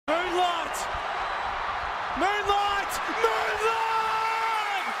Moonlight!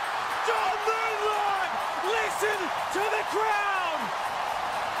 Moonlight! John Moonlight! Listen to the crowd!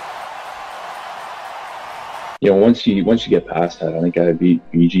 Once you get past that, I think I beat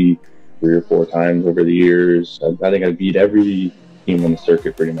Fiji 3 or 4 times over the years. I think I beat every team on the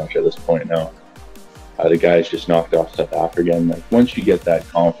circuit pretty much at this point now. The guys just knocked off South Africa. And once you get that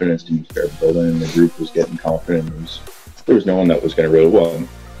confidence and you start building, and the group was getting confident, there was no one that was going to really well.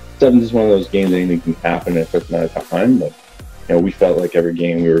 Sevens is one of those games anything can happen in a quick amount of time, but we felt like every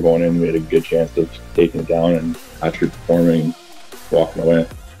game we were going in, we had a good chance of taking it down and actually performing, walking away.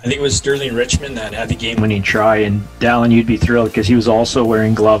 I think it was Sterling Richmond that had the game-winning try, and Dallen, you'd be thrilled because he was also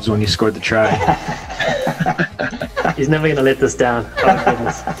wearing gloves when he scored the try. He's never going to let this down. Oh,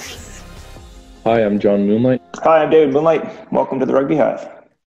 goodness. Hi, I'm John Moonlight. Hi, I'm David Moonlight. Welcome to the Rugby Hive.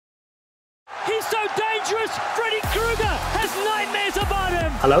 He's so dangerous! Freddy Krueger has nightmares about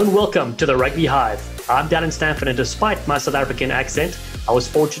him! Hello and welcome to the Rugby Hive. I'm Dallen Stanford, and despite my South African accent, I was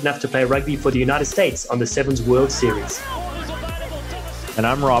fortunate enough to play rugby for the United States on the Sevens World Series. And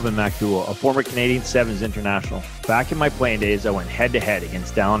I'm MacDowell, a former Canadian Sevens international. Back in my playing days, I went head-to-head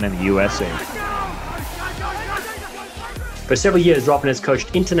against Dallen in the USA. For several years, Robin has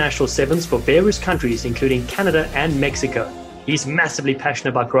coached international sevens for various countries, including Canada and Mexico. He's massively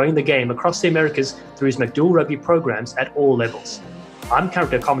passionate about growing the game across the Americas through his MacDowell rugby programs at all levels. I'm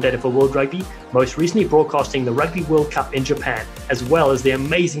currently a commentator for World Rugby, most recently broadcasting the Rugby World Cup in Japan, as well as the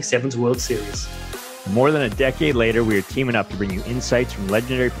amazing Sevens World Series. More than a decade later, we are teaming up to bring you insights from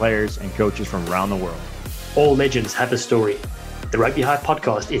legendary players and coaches from around the world. All legends have a story. The Rugby Hive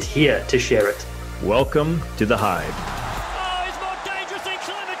podcast is here to share it. Welcome to the Hive. Oh, he's more dangerous than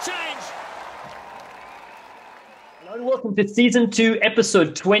climate change! Hello and welcome to Season 2,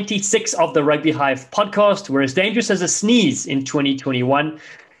 Episode 26 of the Rugby Hive podcast. We're as dangerous as a sneeze in 2021.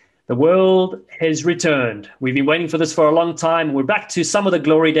 The world has returned. We've been waiting for this for a long time. We're back to some of the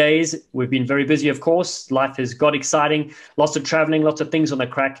glory days. We've been very busy, of course. Life has got exciting. Lots of traveling, lots of things on the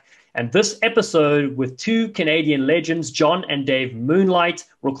crack. And this episode with two Canadian legends, John and Dave Moonlight,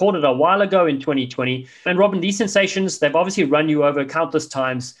 recorded a while ago in 2020. And Robin, these sensations, they've obviously run you over countless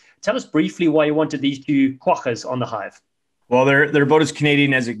times. Tell us briefly why you wanted these two quackers on the Hive. Well, they're about as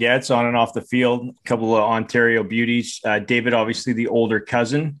Canadian as it gets on and off the field. A couple of Ontario beauties. David, obviously the older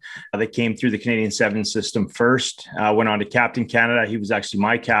cousin that came through the Canadian Sevens system first. Went on to captain Canada. He was actually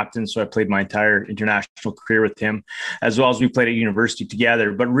my captain, so I played my entire international career with him, as well as we played at university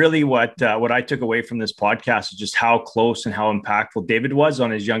together. But really what I took away from this podcast is just how close and how impactful David was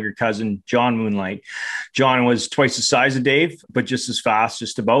on his younger cousin, John Moonlight. John was twice the size of Dave, but just as fast,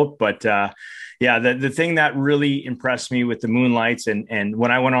 just about. But yeah, the thing that really impressed me with the Moonlights and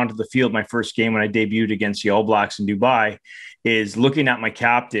when I went onto the field, my first game when I debuted against the All Blacks in Dubai, is looking at my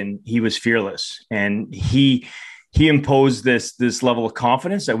captain. He was fearless, and he imposed this level of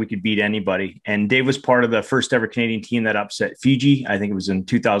confidence that we could beat anybody. And Dave was part of the first ever Canadian team that upset Fiji. I think it was in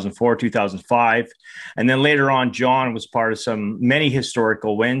 2004, 2005. And then later on, John was part of many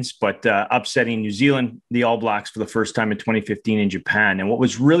historical wins, but upsetting New Zealand, the All Blacks, for the first time in 2015 in Japan. And what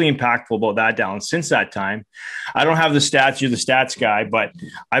was really impactful about that, Dallen, since that time, I don't have the stats, you're the stats guy, but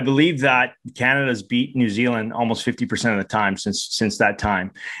I believe that Canada's beat New Zealand almost 50% of the time since that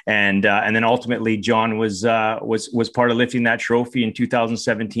time. And then ultimately, John was part of lifting that trophy in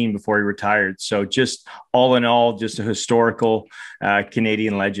 2017 before he retired. So just all in all, just a historical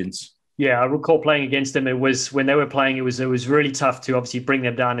Canadian legends. Yeah, I recall playing against them. It was when they were playing, it was really tough to obviously bring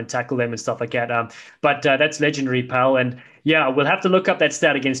them down and tackle them and stuff like that. But that's legendary, pal. And yeah, we'll have to look up that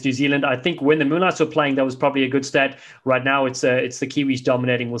stat against New Zealand. I think when the Moonlights were playing, that was probably a good stat. Right now, it's the Kiwis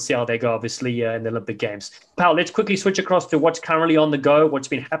dominating. We'll see how they go, obviously, in the Olympic Games. Pal, let's quickly switch across to what's currently on the go, what's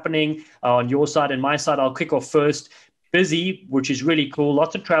been happening on your side and my side. I'll kick off first. Busy, which is really cool.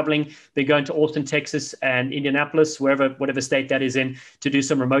 Lots of traveling. They're going to Austin, Texas and Indianapolis, whatever state that is in, to do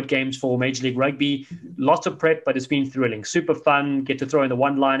some remote games for Major League Rugby. Lots of prep, but it's been thrilling. Super fun. Get to throw in the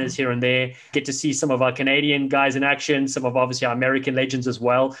one-liners here and there. Get to see some of our Canadian guys in action, some of obviously our American legends as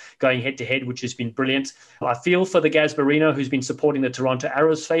well, going head-to-head, which has been brilliant. I feel for the Gaz Barino, who's been supporting the Toronto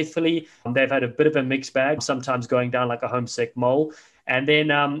Arrows faithfully. They've had a bit of a mixed bag, sometimes going down like a homesick mole. And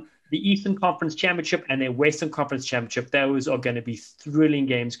then the Eastern Conference Championship and their Western Conference Championship. Those are going to be thrilling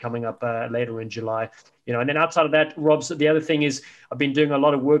games coming up later in July. And then outside of that, Rob's, the other thing is I've been doing a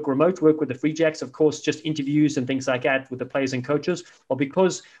lot of remote work with the Free Jacks, of course, just interviews and things like that with the players and coaches. Well,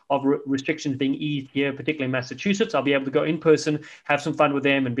 because of restrictions being eased here, particularly in Massachusetts, I'll be able to go in person, have some fun with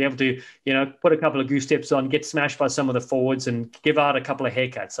them and be able to, put a couple of goose steps on, get smashed by some of the forwards and give out a couple of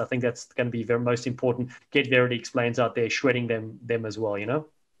haircuts. I think that's going to be very most important. Get Verity Explains out there shredding them as well,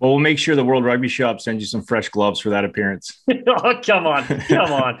 Well, we'll make sure the World Rugby Shop sends you some fresh gloves for that appearance. Oh, come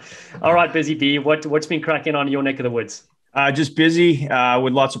on. All right, Busy Bee, what's been cracking on in your neck of the woods? Just busy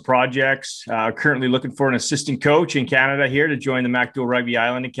with lots of projects. Currently looking for an assistant coach in Canada here to join the MacDowell Rugby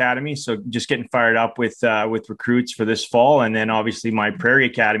Island Academy. So just getting fired up with recruits for this fall, and then obviously my Prairie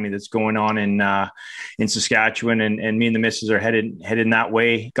Academy that's going on in Saskatchewan, and me and the missus are headed that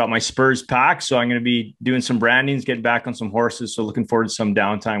way. Got my spurs packed, so I'm going to be doing some brandings, getting back on some horses. So looking forward to some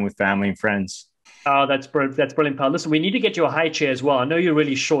downtime with family and friends. Oh, that's brilliant, pal. Listen, we need to get you a high chair as well. I know you're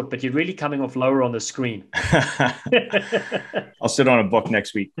really short, but you're really coming off lower on the screen. I'll sit on a book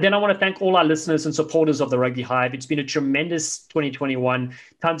next week. Then I want to thank all our listeners and supporters of the Rugby Hive. It's been a tremendous 2021,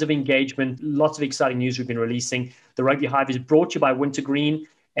 tons of engagement, lots of exciting news we've been releasing. The Rugby Hive is brought to you by Wintergreen.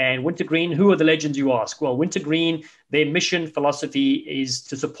 And Wintergreen, who are the legends, you ask? Well, Wintergreen, their mission philosophy is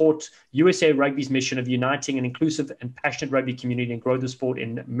to support USA Rugby's mission of uniting an inclusive and passionate rugby community and grow the sport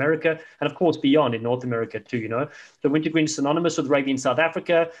in America and, of course, beyond in North America too, you know. So Wintergreen is synonymous with rugby in South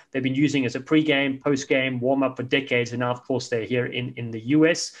Africa. They've been using it as a pre-game, post-game, warm-up for decades. And now, of course, they're here in the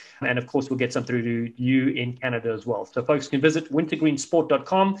US. And, of course, we'll get some through to you in Canada as well. So folks can visit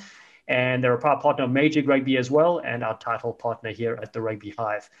wintergreensport.com. And they're a proud partner of Major League Rugby as well, and our title partner here at the Rugby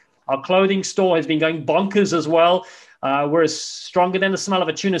Hive. Our clothing store has been going bonkers as well. We're stronger than the smell of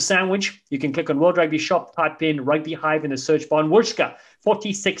a tuna sandwich. You can click on World Rugby Shop, type in Rugby Hive in the search bar. Wooshka,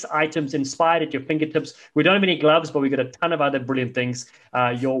 46 items inspired at your fingertips. We don't have any gloves, but we've got a ton of other brilliant things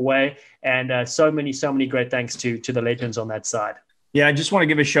your way. And so many great thanks to the legends on that side. Yeah, I just want to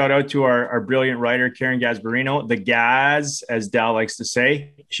give a shout out to our brilliant writer, Karen Gasbarino, the Gaz, as Dal likes to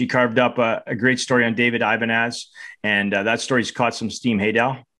say. She carved up a great story on David Ibanez, and that story's caught some steam. Hey,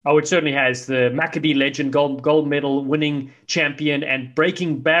 Dal? Oh, it certainly has. The Maccabee legend, gold medal winning champion and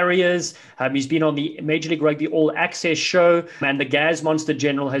breaking barriers. He's been on the Major League Rugby All Access show, and the Gaz Monster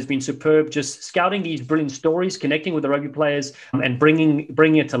General has been superb, just scouting these brilliant stories, connecting with the rugby players and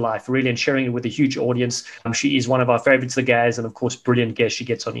bringing it to life, really, and sharing it with a huge audience. She is one of our favorites, the Gaz, and of course, brilliant guest she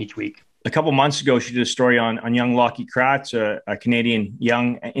gets on each week. A couple months ago, she did a story on young Lockie Kratz, a Canadian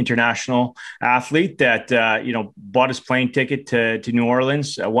young international athlete that bought his plane ticket to New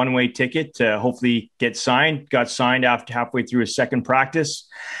Orleans, a one-way ticket to hopefully get signed. Got signed after halfway through his second practice,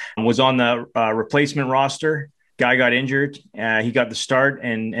 was on the replacement roster. Guy got injured. He got the start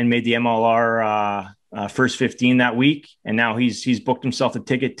and made the MLR first 15 that week, and now he's booked himself a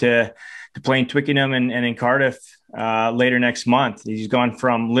ticket to play in Twickenham and in Cardiff later next month. He's gone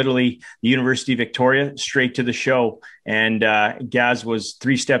from literally the University of Victoria straight to the show, and Gaz was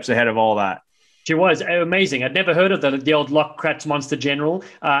 3 steps ahead of all that. She was amazing. I'd never heard of the old Lockie Kratz Monster General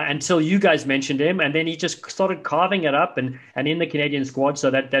until you guys mentioned him, and then he just started carving it up and in the Canadian squad. So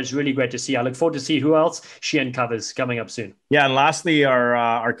that's really great to see. I look forward to see who else she uncovers coming up soon. Yeah, and lastly,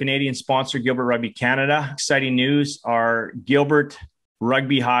 our Canadian sponsor, Gilbert Rugby Canada. Exciting news: our Gilbert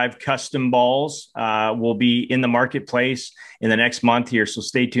Rugby Hive custom balls will be in the marketplace in the next month here. So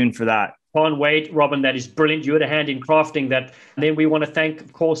stay tuned for that. Can't wait, Robin. That is brilliant. You had a hand in crafting that. And then we want to thank,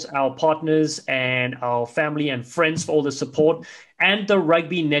 of course, our partners and our family and friends for all the support, and the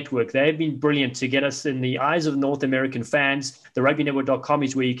Rugby Network. They have been brilliant to get us in the eyes of North American fans. The rugbynetwork.com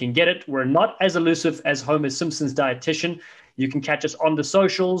is where you can get it. We're not as elusive as Homer Simpson's dietitian. You can catch us on the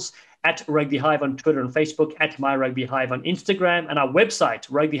socials at Rugby Hive on Twitter and Facebook, at My Rugby Hive on Instagram, and our website,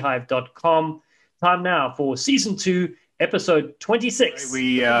 rugbyhive.com. Time now for Season 2, Episode 26.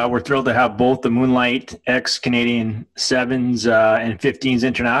 We're thrilled to have both the Moonlight ex-Canadian 7s and 15s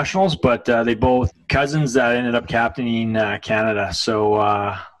internationals, but they both cousins that ended up captaining Canada. So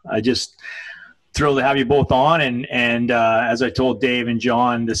I just thrilled to have you both on. And as I told Dave and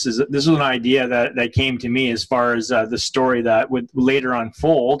John, this is an idea that came to me as far as the story that would later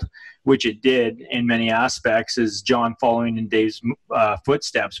unfold, which it did in many aspects, is John following in Dave's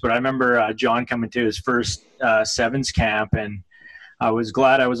footsteps. But I remember John coming to his first sevens camp, and I was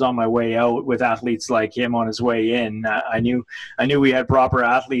glad I was on my way out with athletes like him on his way in. I knew we had proper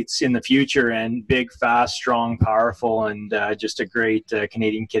athletes in the future, and big, fast, strong, powerful, and just a great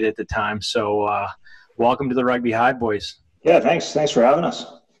Canadian kid at the time. So welcome to the Rugby Hive, boys. Yeah, thanks for having us.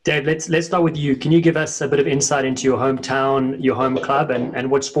 Dave, let's start with you. Can you give us a bit of insight into your hometown, your home club,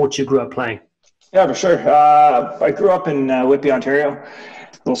 and what sports you grew up playing? Yeah, for sure. I grew up in Whitby, Ontario,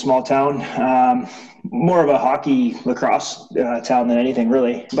 a little small town. More of a hockey lacrosse town than anything,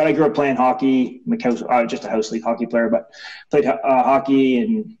 really. But I grew up playing hockey. Just a house league hockey player, but played hockey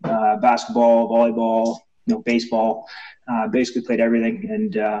and basketball, volleyball, baseball. Basically played everything,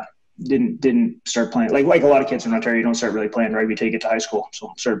 and didn't start playing like a lot of kids in Ontario. You don't start really playing rugby till you get to high school.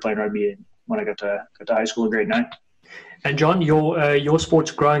 So started playing rugby when I got to high school in grade 9. And John, your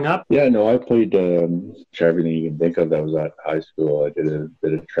sports growing up? Yeah, no, I played everything you can think of that was at high school. I did a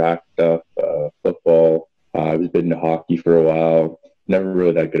bit of track stuff, football. I was bit into hockey for a while. Never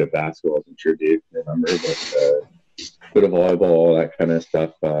really that good at basketball, as I'm sure Dave can remember, but bit of volleyball, all that kind of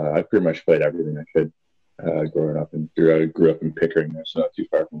stuff. I pretty much played everything I could growing up. And I grew up in Pickering, so not too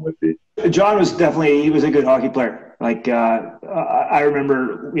far from Whitby. John was he was a good hockey player. Like, I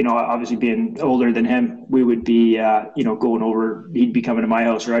remember, obviously being older than him, we would be, going over, he'd be coming to my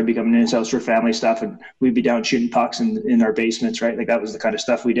house or I'd be coming to his house for family stuff, and we'd be down shooting pucks in our basements, right? Like, that was the kind of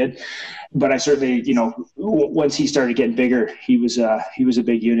stuff we did. But I certainly, once he started getting bigger, he was a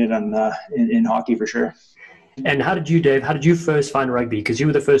big unit in hockey for sure. And how did you, Dave, first find rugby? Because you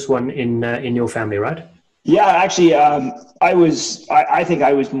were the first one in your family, right? Yeah, actually, I think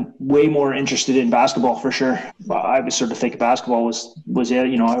I was way more interested in basketball for sure. I was sort of thinking basketball was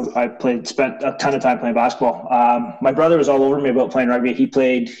it. I spent a ton of time playing basketball. My brother was all over me about playing rugby.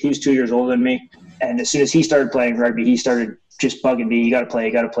 He was 2 years older than me. And as soon as he started playing rugby, he started just bugging me. You got to play.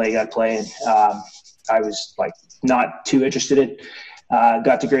 And I was like not too interested in it.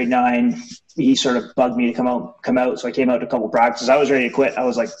 Got to grade 9. He sort of bugged me to come out. So I came out to a couple practices. I was ready to quit. I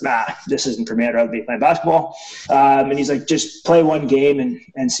was like, nah, this isn't for me. I'd rather be playing basketball. And he's like, just play one game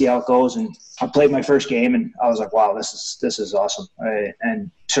and see how it goes. And I played my first game and I was like, wow, this is awesome. And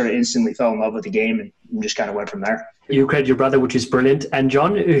sort of instantly fell in love with the game and just kind of went from there. You credit your brother, which is brilliant. And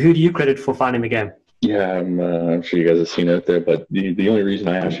John, who do you credit for finding the game? Yeah, I'm sure you guys have seen it out there, but the only reason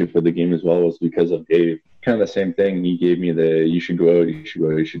I actually played the game as well was because of Dave. Kind of the same thing. He gave me you should go out,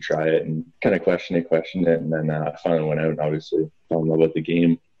 you should try it, and kind of questioned it, and then I finally went out and obviously fell in love with the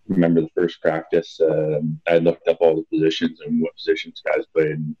game. Remember the first practice, I looked up all the positions and what positions guys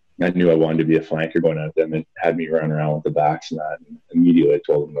played, and I knew I wanted to be a flanker going at them. It had me running around with the backs and that, and immediately I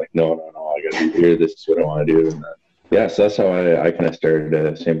told them, like, no, I got to be here, this is what I want to do. And yeah, so that's how I kind of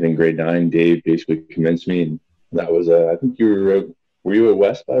started. Same thing, grade 9. Dave basically convinced me, and that was, I think were you at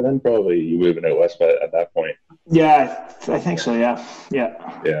West by then? Probably you would have been at West at that point. Yeah, I think so, yeah.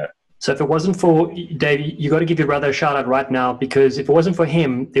 So if it wasn't for Dave, you got to give your brother a shout out right now, because if it wasn't for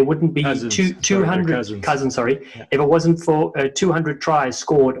him, there wouldn't be 200 cousins. Yeah. If it wasn't for 200 tries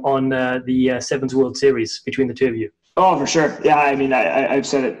scored on the Sevens World Series between the two of you. Oh, for sure. Yeah, I mean, I've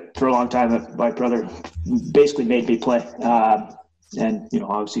said it for a long time that my brother basically made me play. And,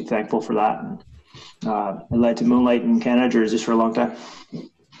 obviously thankful for that. And it led to Moonlight in Canada jerseys for a long time.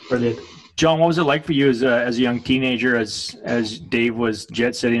 Brilliant. John, what was it like for you as a young teenager as Dave was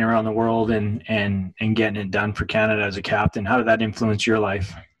jet setting around the world and getting it done for Canada as a captain? How did that influence your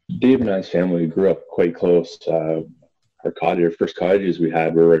life? Dave and I's family grew up quite close. Our first cottages we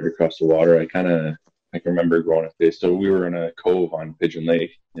had were right across the water. I can remember growing up there. So we were in a cove on Pigeon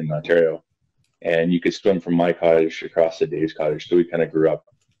Lake in Ontario, and you could swim from my cottage across to Dave's cottage. So we kind of grew up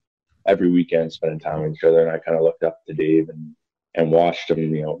every weekend spending time with each other. And I kind of looked up to Dave and watched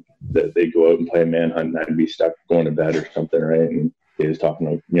them, they'd go out and play manhunt, and I'd be stuck going to bed or something, right? And Dave was talking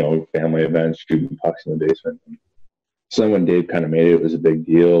about, family events, shooting pucks in the basement. So then when Dave kind of made it, it was a big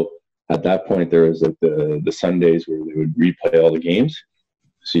deal. At that point, there was like the Sundays where they would replay all the games.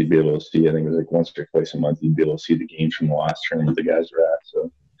 So you'd be able to see, I think it was like once or twice a month, you'd be able to see the games from the last tournament the guys were at.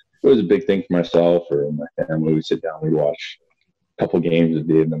 So it was a big thing for myself or my family. We'd sit down, we'd watch a couple games of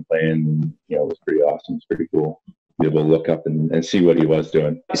Dave and playing. And, it was pretty awesome. It's pretty cool to be able to look up and see what he was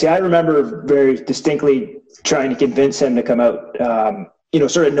doing. See, I remember very distinctly trying to convince him to come out,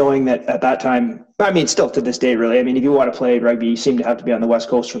 sort of knowing that at that time, I mean, still to this day, really, I mean, if you want to play rugby, you seem to have to be on the West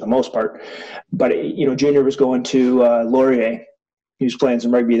Coast for the most part. But, Junior was going to Laurier. He was playing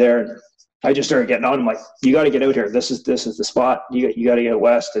some rugby there. And I just started getting on him, like, you got to get out here. This is the spot. You got to get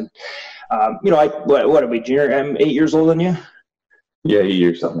west. And, what are we, Junior? I'm 8 years older than you. Yeah, 8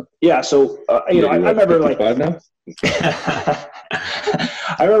 years something. Yeah. So, I remember like, now?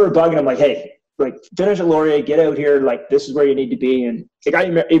 I remember bugging him like, hey, like finish at Laurier, get out here. Like, this is where you need to be. And like,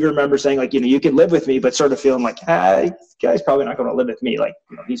 I even remember saying like, you can live with me, but sort of feeling like, this guy's probably not going to live with me. Like,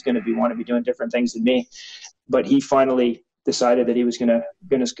 he's going to want to be doing different things than me. But he finally decided that he was going to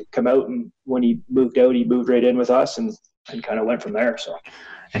come out. And when he moved out, he moved right in with us and kind of went from there. So.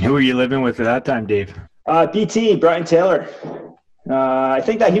 And who were you living with at that time, Dave? BT, Brian Taylor. I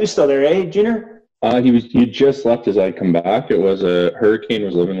think that he was still there, eh, Junior? He just left as I come back. It was Hurricane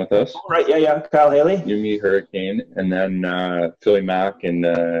was living with us. Oh, right, yeah. Kyle Haley. You, me, Hurricane, and then Philly Mack, and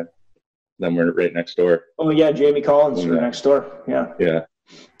then we're right next door. Oh yeah, Jamie Collins were next door. Yeah. Yeah.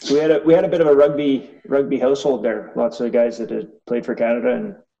 So we had a bit of a rugby household there. Lots of guys that had played for Canada,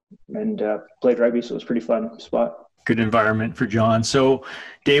 and played rugby. So it was a pretty fun spot. Good environment for John. So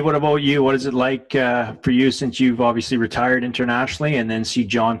Dave, what about you? What is it like for you, since you've obviously retired internationally, and then see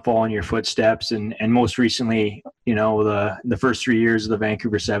John follow in your footsteps, and most recently, the first 3 years of the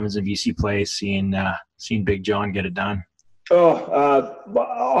Vancouver Sevens and VC play, seeing Big John get it done?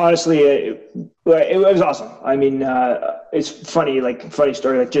 Honestly, it was awesome. I mean, it's funny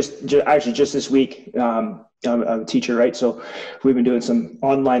story. Like just this week, I'm a teacher, right? So we've been doing some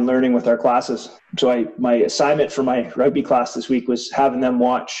online learning with our classes. So my assignment for my rugby class this week was having them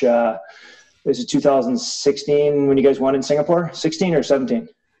watch, this is 2016 when you guys won in Singapore, 16 or 17?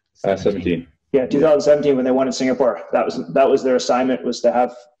 17. Yeah, 2017 when they won in Singapore. That was their assignment, was to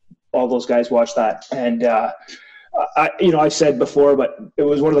have all those guys watch that. And, I've said before, but it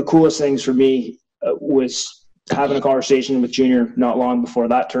was one of the coolest things for me was having a conversation with Junior not long before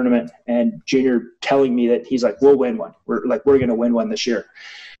that tournament, and Junior telling me that he's like, we'll win one. We're going to win one this year.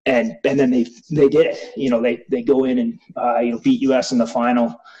 And then they did it. They go in and beat US in the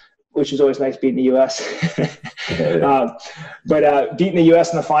final, which is always nice, beating the US. But beating the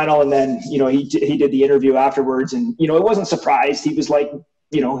US in the final, and then he did the interview afterwards, and it wasn't surprised. He was like,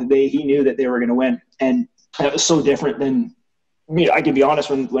 he knew that they were going to win, and that was so different than I can be honest,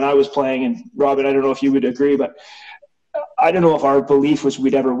 when I was playing, and Robin, I don't know if you would agree, but I don't know if our belief was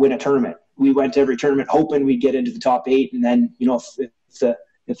we'd ever win a tournament. We went to every tournament hoping we'd get into the top 8, and then if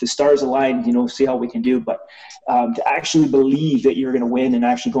the stars align, see how we can do. But to actually believe that you're going to win and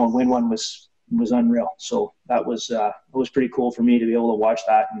actually go and win one was unreal. So that was pretty cool for me to be able to watch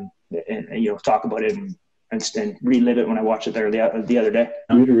that and talk about it and relive it when I watched it there the other day.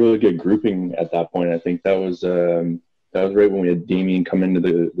 We had a really good grouping at that point. I think that was right when we had Damien come into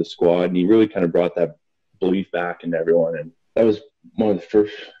the squad, and he really kind of brought that belief back into everyone. And that was one of the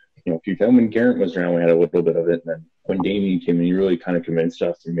first, few times when Garrett was around, we had a little bit of it. And then when Damien came in, he really kind of convinced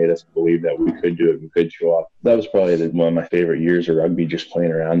us and made us believe that we could do it, we could show up. That was probably one of my favorite years of rugby, just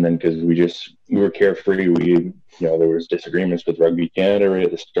playing around then, because we were carefree. There was disagreements with Rugby Canada right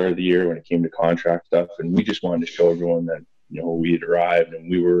at the start of the year when it came to contract stuff, and we just wanted to show everyone that we had arrived, and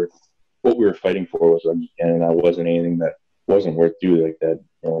what we were fighting for was Rugby Canada. That wasn't anything that wasn't worth doing like that.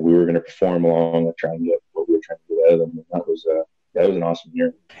 We were going to perform along with trying to get what we were trying to get out of them, and that was an awesome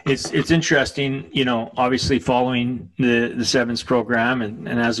year. It's interesting, obviously following the Sevens program, and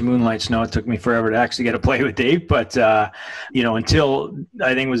as Moonlights know, it took me forever to actually get to play with Dave, but until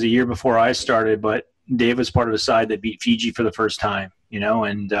I think it was a year before I started, but Dave was part of a side that beat Fiji for the first time,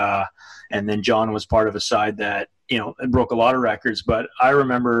 and then John was part of a side that it broke a lot of records. But I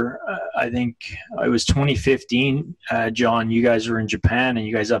remember, I think it was 2015, John, you guys were in Japan and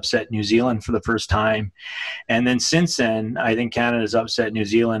you guys upset New Zealand for the first time. And then since then, I think Canada's upset New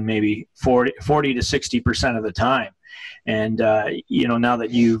Zealand maybe 40 to 60% of the time. And, now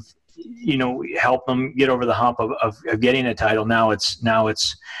that you've, help them get over the hump of getting a title, now it's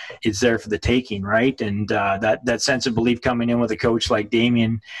there for the taking, right? And that sense of belief coming in with a coach like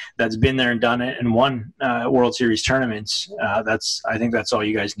Damien that's been there and done it and won World Series tournaments, I think that's all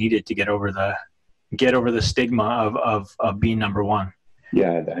you guys needed to get over the stigma of being number one.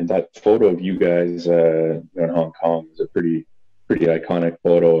 Yeah, and that photo of you guys in Hong Kong is a pretty iconic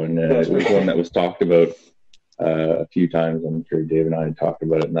photo, and it was one that was talked about a few times. I'm sure Dave and I had talked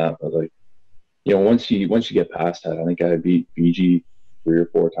about it and that, but once you get past that, I think I beat Fiji 3 or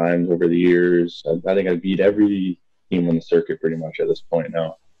 4 times over the years. I think I beat every team on the circuit pretty much at this point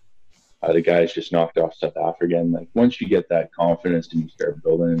now. The guys just knocked off South Africa again. Like, once you get that confidence and you start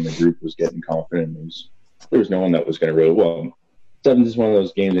building, and the group was getting confident, there was no one that was going to really, well, Sevens is one of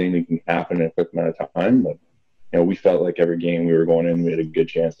those games, anything can happen in a quick amount of time, but we felt like every game we were going in, we had a good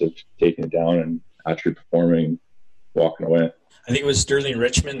chance of taking it down and actually performing, walking away. I think it was Sterling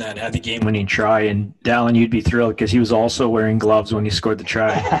Richmond that had the game-winning try, and Dallen, you'd be thrilled because he was also wearing gloves when he scored the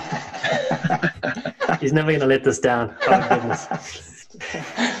try. He's never going to let this down. Oh, goodness.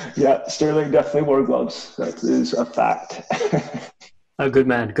 Yeah, Sterling definitely wore gloves. That is a fact. Oh, good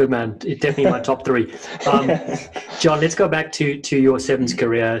man. Definitely my top 3. John, let's go back to your Sevens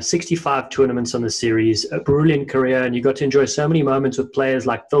career. 65 tournaments on the series, a brilliant career, and you got to enjoy so many moments with players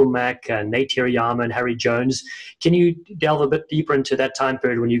like Phil Mack, Nate Hirayama, and Harry Jones. Can you delve a bit deeper into that time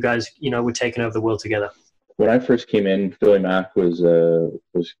period when you guys, were taking over the world together? When I first came in, Philly Mack was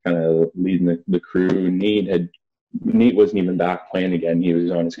kind of leading the crew. Nate wasn't even back playing again. He was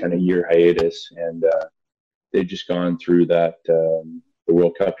on his kind of year hiatus, and they'd just gone through that the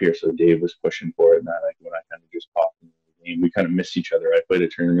World Cup here, so Dave was pushing for it, and when I kind of just popped into the game, we kind of missed each other. I played a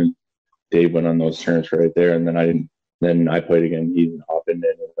tournament, Dave went on those tournaments right there, and then I played again. He didn't hop in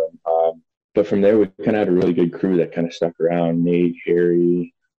with them. But from there, we kind of had a really good crew that kind of stuck around. Nate,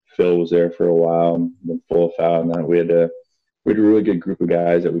 Harry, Phil was there for a while, and then full foul, and then we had a really good group of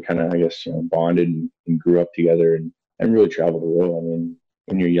guys that we kind of, I guess, bonded and grew up together and really traveled the world. I mean,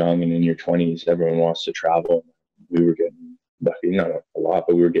 when you're young and in your 20s, everyone wants to travel. We were getting, not a lot,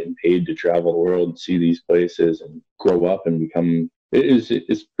 but we were getting paid to travel the world and see these places and grow up and become.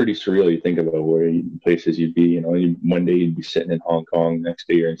 It's pretty surreal. You think about places you'd be. One day you'd be sitting in Hong Kong, next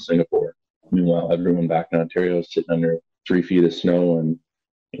day you're in Singapore. Meanwhile, everyone back in Ontario is sitting under 3 feet of snow and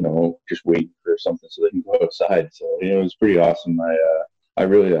just waiting for something so they can go outside. So it was pretty awesome. I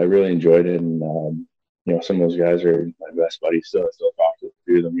really enjoyed it, and some of those guys are my best buddies still. I still talk to a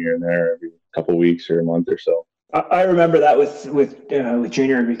few of them here and there every couple of weeks or a month or so. I remember that with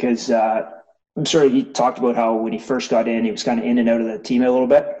Junior, because I'm sorry, he talked about how when he first got in, he was kind of in and out of the team a little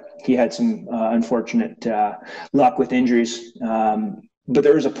bit. He had some unfortunate luck with injuries, but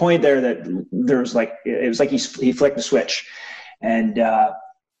there was a point there that there was it was like he flicked the switch, and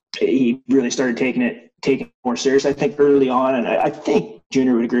he really started taking it more serious. I think early on, and I think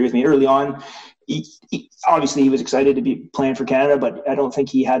Junior would agree with me. Early on, he obviously he was excited to be playing for Canada, but I don't think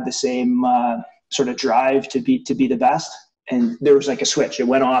he had the same sort of drive to be the best. And there was like a switch; it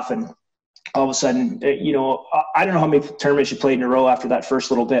went off, and all of a sudden, I don't know how many tournaments you played in a row after that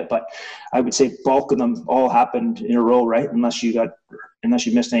first little bit, but I would say bulk of them all happened in a row, right? Unless you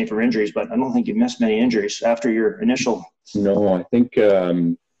missed any for injuries, but I don't think you missed many injuries after your initial. No, I think.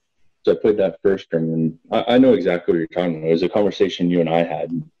 So I played that first tournament. I know exactly what you're talking about. It was a conversation you and I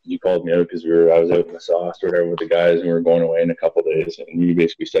had. You called me out because I was out in the sauce or whatever with the guys, and we were going away in a couple of days. And you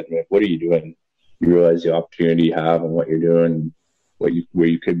basically said to me, "What are you doing? You realize the opportunity you have and what you're doing, where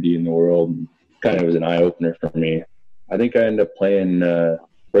you could be in the world." And kind of was an eye opener for me. I think I ended up playing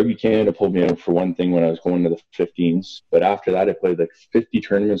Rugby Canada pulled me out for one thing when I was going to the 15s, but after that I played like 50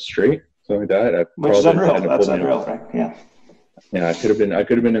 tournaments straight, something like that. Which is unreal. That's unreal, right? Yeah. Yeah, I could have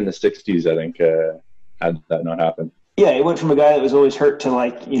been in the 60s, I think, had that not happened. Yeah, he went from a guy that was always hurt to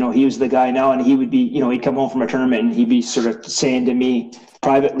he was the guy now, and he would be, he'd come home from a tournament and he'd be sort of saying to me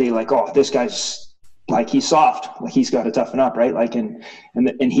privately, like, "Oh, this guy's he's soft, he's got to toughen up," right? And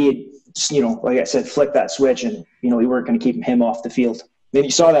he had, like I said, flicked that switch, and we weren't going to keep him off the field. And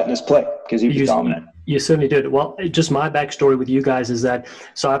you saw that in his play because he was dominant. You certainly did. Well, just my backstory with you guys is that,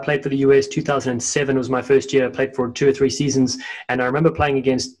 so I played for the US 2007 was my first year. I played for 2 or 3 seasons, and I remember playing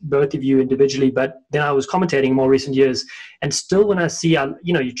against both of you individually, but then I was commentating in more recent years, and still when I see,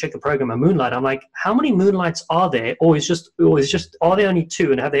 you check the program of Moonlight, I'm like, how many Moonlights are there? Or is just, are there only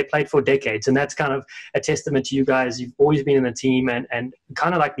 2, and have they played for decades? And that's kind of a testament to you guys. You've always been in the team and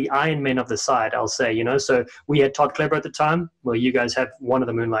kind of like the Iron Men of the side, I'll say, So we had Todd Kleber at the time. Well, you guys have one of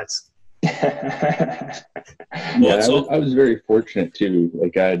the Moonlights. I was very fortunate too.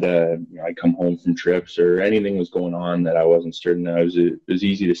 Like I'd come home from trips or anything was going on that I wasn't certain. It was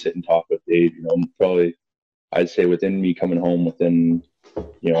easy to sit and talk with Dave. Probably I'd say within me coming home within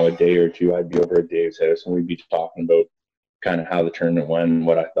a day or two, I'd be over at Dave's house and we'd be talking about kind of how the tournament went,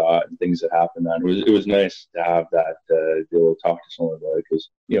 what I thought, and things that happened. And it was nice to have that be able to talk to someone about it, because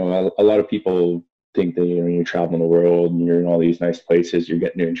a lot of people think that you're traveling the world and you're in all these nice places, you're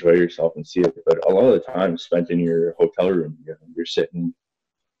getting to enjoy yourself and see it, but a lot of the time spent in your hotel room, you're sitting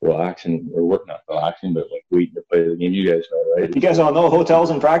relaxing, or work, not relaxing, but waiting to play the game. You guys know, right? You guys all know hotels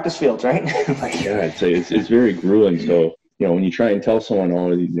and practice fields, right? Yeah, it's very grueling. So when you try and tell someone,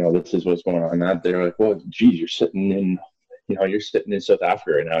 this is what's going on, that they're like, well, geez, you're sitting in South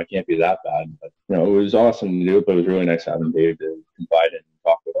Africa right now, it can't be that bad. But it was awesome to do it, but it was really nice having Dave to confide in and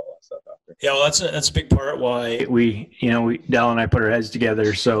talk about all that stuff after. Yeah, well, that's a big part why we Dallen and I put our heads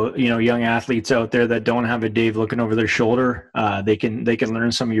together. So young athletes out there that don't have a Dave looking over their shoulder, they can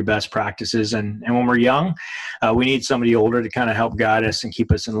learn some of your best practices. And when we're young, we need somebody older to kind of help guide us and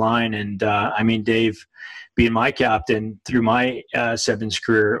keep us in line. And Dave, being my captain through my sevens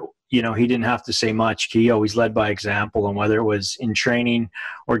career, he didn't have to say much. He always led by example, and whether it was in training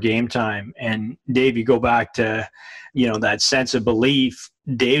or game time. And Dave, you go back to, that sense of belief,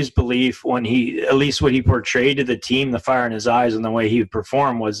 Dave's belief when at least what he portrayed to the team, the fire in his eyes and the way he would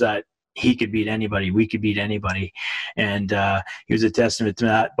perform was that he could beat anybody. We could beat anybody. And he was a testament to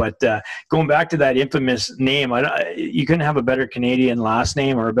that. But going back to that infamous name, you couldn't have a better Canadian last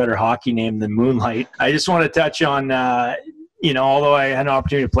name or a better hockey name than Moonlight. I just want to touch on, although I had an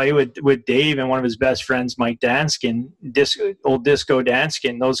opportunity to play with Dave and one of his best friends, Mike Danskin, old Disco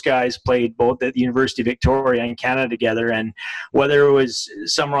Danskin, those guys played both at the University of Victoria and Canada together. And whether it was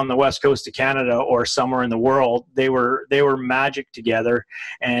somewhere on the west coast of Canada or somewhere in the world, they were magic together.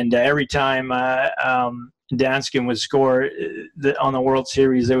 And every time Danskin would score on the World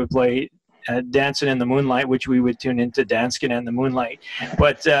Series, they would play Dancing in the Moonlight, which we would tune into Danskin and the Moonlight.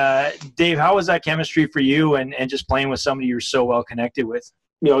 But Dave, how was that chemistry for you and just playing with somebody you're so well connected with?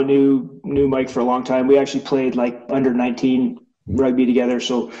 Knew Mike for a long time. We actually played like under 19 rugby together,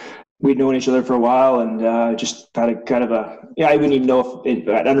 so we'd known each other for a while, and just had a kind of I wouldn't even know if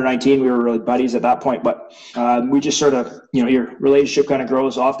at under 19 we were really buddies at that point, but we just sort of, your relationship kind of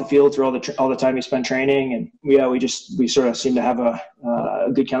grows off the field through all the time you spend training, and we sort of seem to have a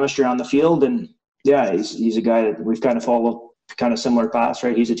good chemistry on the field, and he's a guy that we've kind of followed kind of similar paths,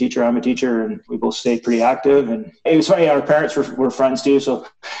 right? He's a teacher, I'm a teacher, and we both stayed pretty active. And it was funny, our parents were friends too, so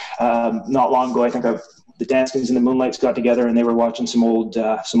not long ago I think the Danskins and the Moonlights got together and they were watching some old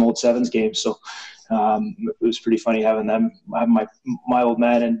Sevens games, so it was pretty funny having my old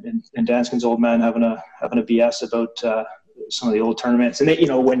man and Danskin's old man having a BS about some of the old tournaments. And they,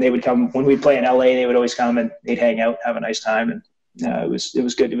 when we'd play in LA, they would always come and they'd hang out, have a nice time, and it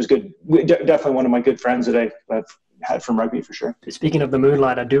was good. It was good. Definitely one of my good friends that I've had from rugby, for sure. Speaking of the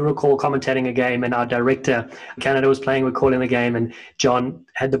Moonlight, I do recall commentating a game, and our director, Canada was playing, we're calling the game, and John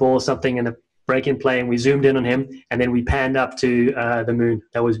had the ball or something in the break-in play, and we zoomed in on him, and then we panned up to the moon.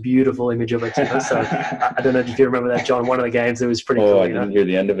 That was a beautiful image of it. So I don't know if you remember that, John, one of the games. It was pretty cool. I didn't hear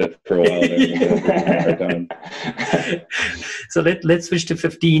the end of it for a while. So let's switch to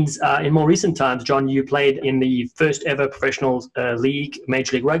 15s. In more recent times, John, you played in the first ever professional league,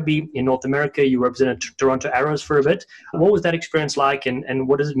 Major League Rugby in North America. You represented Toronto Arrows for a bit. What was that experience like, and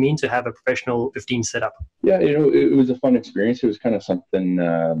what does it mean to have a professional 15 setup? Yeah, it was a fun experience. It was kind of something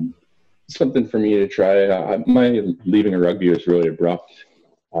for me to try. My leaving of rugby was really abrupt.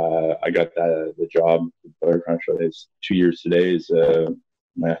 I got the job. Actually, 2 years today is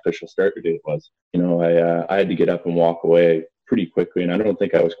my official start date was. I had to get up and walk away pretty quickly, and I don't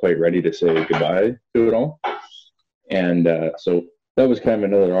think I was quite ready to say goodbye to it all. And so that was kind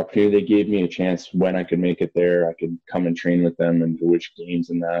of another opportunity. They gave me a chance when I could make it there. I could come and train with them and which games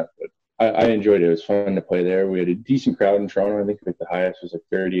and that. But I enjoyed it. It was fun to play there. We had a decent crowd in Toronto. I think the highest was like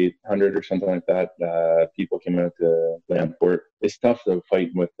 3,800 or something like that. People came out to play on court. It's tough to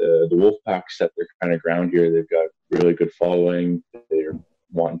fight with the Wolfpack set their kind of ground here. They've got really good following. They're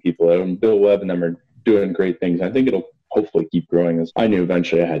wanting people out. And Bill Webb and them are doing great things. I think it'll hopefully keep growing. As I knew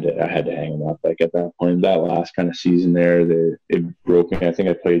eventually I had to hang them up. Like at that point, that last kind of season there, it broke me. I think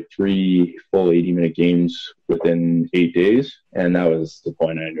I played 3 full 80-minute games within 8 days, and that was the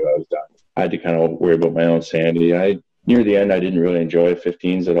point I knew I was done. I had to kind of worry about my own sanity. Near the end, I didn't really enjoy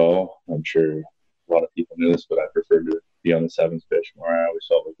 15s at all. I'm sure a lot of people knew this, but I preferred to be on the 7s pitch more. I always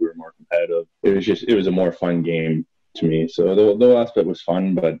felt like we were more competitive. It was a more fun game to me. So the last bit was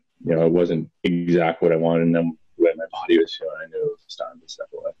fun, but it wasn't exactly what I wanted. And then when my body was feeling, I knew it was time to step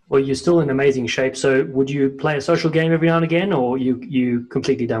away. Well, you're still in amazing shape. So would you play a social game every now and again, or you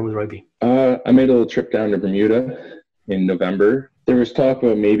completely done with rugby? I made a little trip down to Bermuda in November. There was talk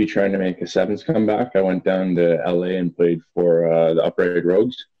about maybe trying to make a 7s comeback. I went down to LA and played for the Upright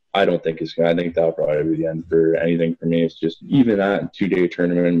Rogues. I don't think it's good. I think that'll probably be the end for anything for me. It's just even that 2-day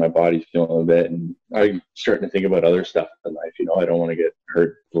tournament, my body's feeling a bit, and I'm starting to think about other stuff in life. I don't want to get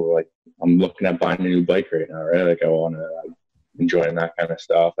hurt. Like I'm looking at buying a new bike right now, right? Like I want to enjoying that kind of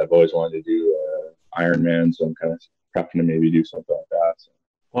stuff. I've always wanted to do Ironman, so I'm kind of prepping to maybe do something like that. So.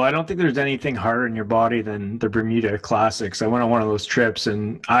 Well, I don't think there's anything harder in your body than the Bermuda Classics. I went on one of those trips,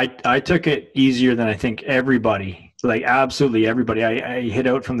 and I took it easier than I think everybody, like absolutely everybody. I hid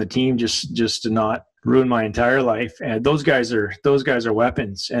out from the team just to not ruin my entire life. And those guys are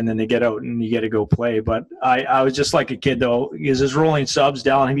weapons, and then they get out and you get to go play. But I was just like a kid, though. Is this rolling subs,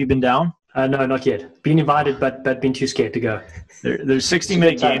 Dallen? Have you been down? No, not yet. Been invited, but been too scared to go. There's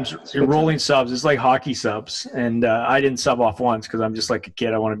 60-minute games. You're rolling subs. It's like hockey subs, and I didn't sub off once because I'm just like a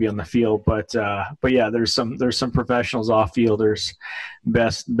kid. I want to be on the field, but yeah, there's some professionals off fielders.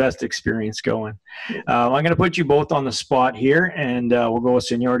 Best experience going. I'm going to put you both on the spot here, and we'll go with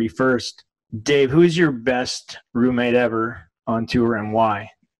seniority first. Dave, who is your best roommate ever on tour, and why?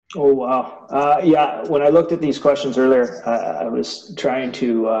 Oh wow, yeah. When I looked at these questions earlier, I was trying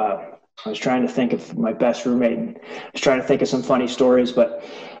to think of my best roommate, and I was trying to think of some funny stories, but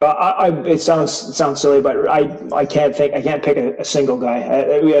it sounds silly, but I can't pick a single guy.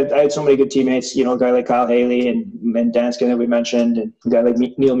 I had so many good teammates, a guy like Kyle Haley and Danskin that we mentioned, and a guy like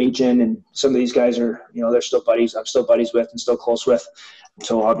Neil Meechin, and some of these guys are, they're still buddies. I'm still buddies with and still close with.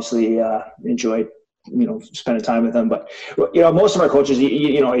 So obviously enjoyed, spending time with them. But, most of our coaches,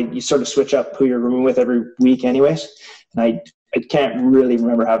 you sort of switch up who you're rooming with every week anyways. And I can't really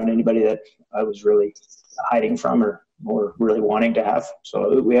remember having anybody that I was really hiding from or really wanting to have.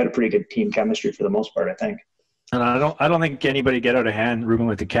 So we had a pretty good team chemistry for the most part, I think. And I don't think anybody get out of hand rooming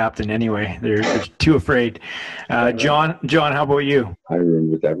with the captain anyway. They're too afraid. John, how about you? I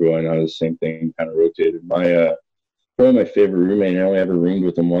roomed with everyone. I was the same thing, kind of rotated. Probably my favorite roommate, and I only ever roomed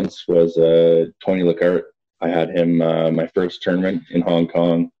with him once, was Tony Lacarte. I had him my first tournament in Hong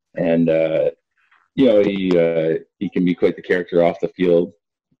Kong, and he can be quite the character off the field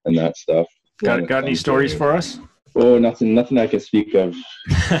and that stuff. Got any stories for us? Oh, nothing I can speak of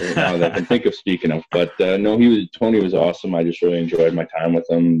right now that I can think of speaking of. But no, Tony was awesome. I just really enjoyed my time with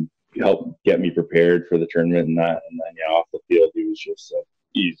him. He helped get me prepared for the tournament and that. And then off the field, he's just a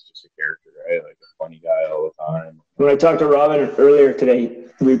character, right? Like a funny guy all the time. When I talked to Robin earlier today,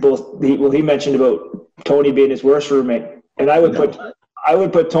 he mentioned about Tony being his worst roommate, and I would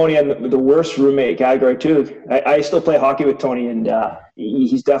put Tony in the worst roommate category too. I still play hockey with Tony, and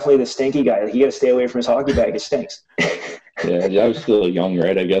he's definitely the stinky guy. Like, you got to stay away from his hockey bag. It stinks. Yeah, I was still young,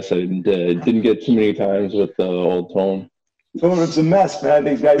 right? I guess I didn't get too many times with old Tone. Tone was a mess, man.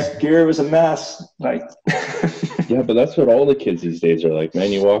 These guys' gear was a mess. Like, yeah, but that's what all the kids these days are like,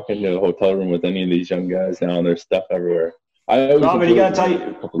 man. You walk into a hotel room with any of these young guys now, and there's stuff everywhere. Robin, you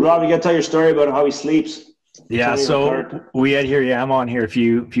gotta tell your story about how he sleeps. Yeah, so we had Yam on here a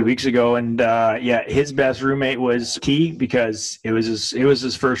few weeks ago, and his best roommate was Key, because it was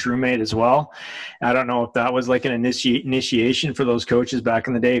his first roommate as well. I don't know if that was like an initiation for those coaches back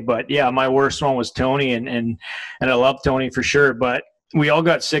in the day, but yeah, my worst one was Tony, and I love Tony for sure, but we all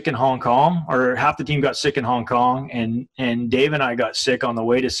got sick in Hong Kong, or half the team got sick in Hong Kong, and Dave and I got sick on the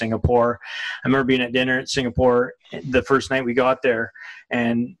way to Singapore. I remember being at dinner at Singapore the first night we got there,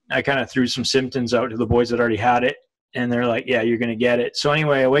 and I kind of threw some symptoms out to the boys that already had it, and they're like, yeah, you're going to get it. So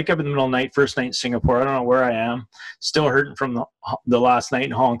anyway, I wake up in the middle of the night, first night in Singapore. I don't know where I am, still hurting from the last night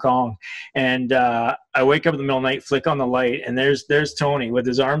in Hong Kong. And I wake up in the middle of the night, flick on the light, and there's Tony with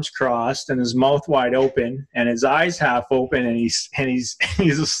his arms crossed and his mouth wide open and his eyes half open, and he's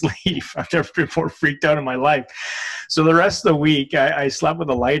asleep. I've never been more freaked out in my life. So the rest of the week, I slept with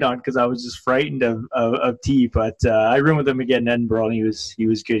the light on because I was just frightened of T. But I roomed with him again in Edinburgh, and he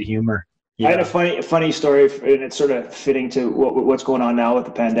was good humor. Yeah. I had a funny story, and it's sort of fitting to what's going on now with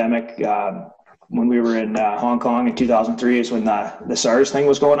the pandemic. When we were in Hong Kong in 2003 is when the SARS thing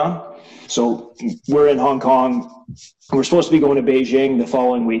was going on. So we're in Hong Kong. We're supposed to be going to Beijing the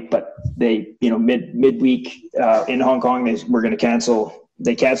following week, but they, midweek in Hong Kong, we're going to cancel.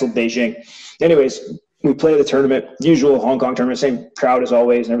 They canceled Beijing. Anyways, we play the tournament, usual Hong Kong tournament, same crowd as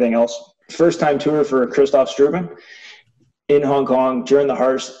always and everything else. First time tour for Christoph Struben in Hong Kong during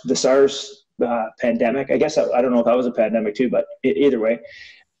the SARS pandemic. I guess I don't know if that was a pandemic too, but either way,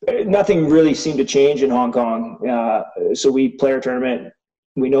 nothing really seemed to change in Hong Kong. So we play our tournament.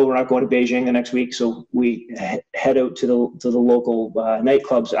 We know we're not going to Beijing the next week, so we head out to the local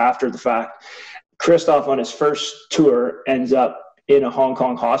nightclubs after the fact. Christoph on his first tour ends up in a Hong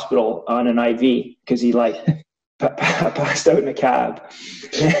Kong hospital on an IV because he passed out in a cab,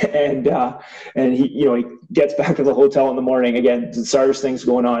 and he gets back to the hotel in the morning. Again, the SARS thing's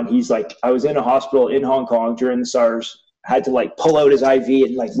going on. He's like, I was in a hospital in Hong Kong during the SARS, had to pull out his IV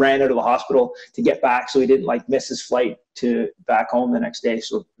and ran out of the hospital to get back so he didn't miss his flight to back home the next day.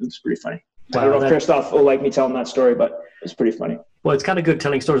 So it was pretty funny. Wow, I don't know if Christoph will like me telling that story, but it's pretty funny. Well, it's kind of good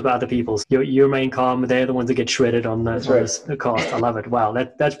telling stories about other people's. You remain calm. They're the ones that get shredded on the cost. I love it. Wow,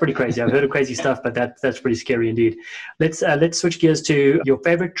 that's pretty crazy. I've heard of crazy stuff, but that's pretty scary indeed. Let's switch gears to your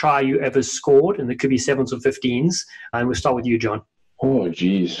favorite try you ever scored, and it could be 7s or 15s. And we'll start with you, John. Oh,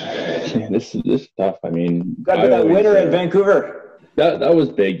 geez, this is tough. I mean, got that winner in Vancouver. That was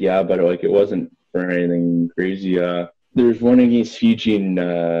big, yeah, but it wasn't for anything crazy. There's one against Fiji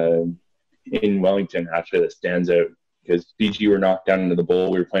in Wellington actually that stands out. Because Fiji were knocked down into the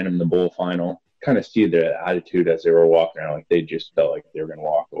bowl. We were playing them in the bowl final. Kind of see their attitude as they were walking around. They just felt like they were going to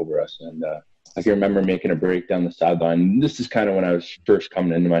walk over us. And I can remember making a break down the sideline. This is kind of when I was first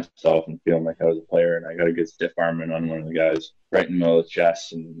coming into myself and feeling like I was a player. And I got a good stiff arming on one of the guys right in the middle of the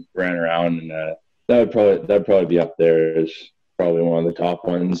chest and ran around. And that'd probably be up there as probably one of the top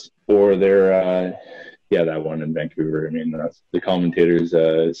ones. Or their that one in Vancouver. I mean, the commentators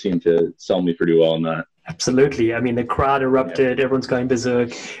seem to sell me pretty well on that. Absolutely. I mean, the crowd erupted. Yeah. Everyone's going berserk.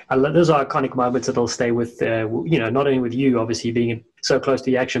 Those are iconic moments that'll stay with, not only with you, obviously, being so close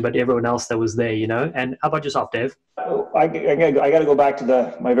to the action, but everyone else that was there, And how about yourself, Dave? I got to go back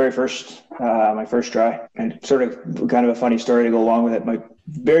to my very first, my first try, and sort of kind of a funny story to go along with it. My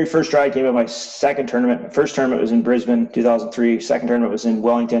very first try came at my second tournament. My first tournament was in Brisbane, 2003. Second tournament was in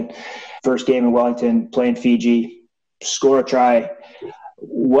Wellington. First game in Wellington, playing Fiji, score a try.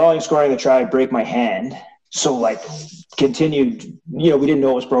 While I'm scoring the try, I break my hand. So like continued, we didn't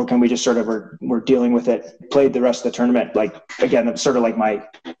know it was broken. We just sort of were dealing with it, played the rest of the tournament. Like, again, it was sort of like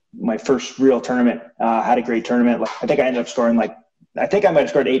my first real tournament. Had a great tournament. Like, I think I ended up scoring I think I might have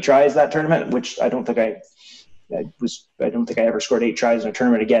scored 8 tries that tournament, which I don't think I ever scored 8 tries in a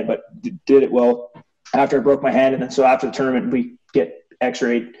tournament again, but did it well after I broke my hand. And then so after the tournament, we get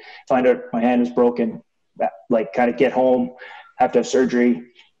x-rayed, find out my hand was broken, like kind of get home, have to have surgery,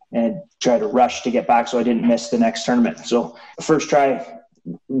 and try to rush to get back so I didn't miss the next tournament. So the first try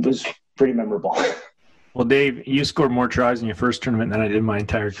was pretty memorable. Well, Dave, you scored more tries in your first tournament than I did my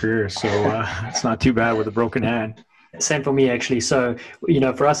entire career, so it's not too bad with a broken hand. Same for me, actually. So,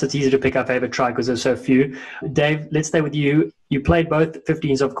 for us, it's easy to pick our favorite try because there's so few. Dave, let's stay with you. You played both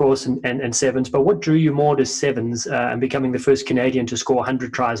 15s, of course, and sevens, but what drew you more to sevens and becoming the first Canadian to score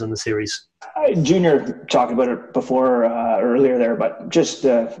 100 tries on the series? Junior talked about it before, earlier there, but just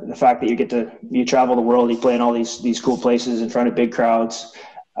the fact that you travel the world, you play in all these cool places in front of big crowds.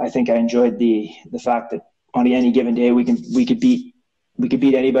 I think I enjoyed the fact that on any given day we could beat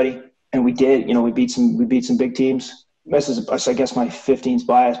anybody, and we did. We beat some big teams. This is, I guess, my 15's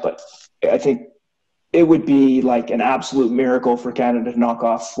bias, but I think it would be like an absolute miracle for Canada to knock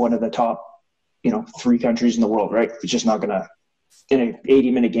off one of the top, 3 countries in the world, right? It's just not going to, in an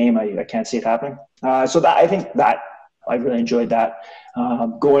 80-minute game, I can't see it happening. So that, I think that I really enjoyed that.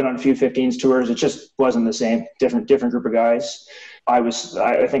 Going on a few 15s tours, it just wasn't the same. Different group of guys. I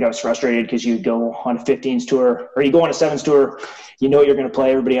think I was frustrated because you go on a 15s tour or you go on a 7s tour, you're going to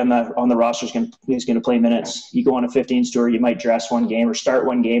play. Everybody on the roster is going to play minutes. You go on a 15s tour, you might dress one game or start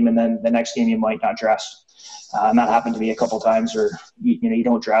one game, and then the next game you might not dress. And that happened to me a couple of times. Or you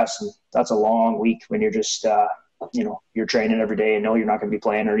don't dress, and that's a long week when you're just you're training every day and know you're not going to be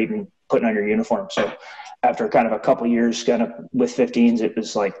playing or even putting on your uniform. So after kind of a couple of years kind of with 15s, it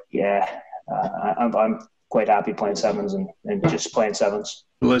was like, I'm quite happy playing 7s and just playing 7s.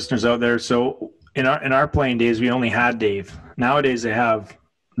 The listeners out there, so in our playing days, we only had Dave. Nowadays,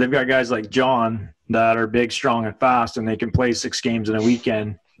 they've got guys like John that are big, strong, and fast, and they can play 6 games in a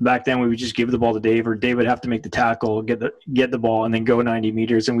weekend. Back then, we would just give the ball to Dave, or Dave would have to make the tackle, get the ball, and then go 90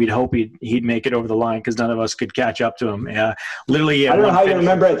 meters, and we'd hope he'd make it over the line because none of us could catch up to him. Yeah, literally. I don't know how you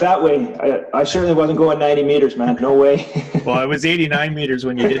remember it that way. I certainly wasn't going 90 meters, man. No way. Well, it was 89 meters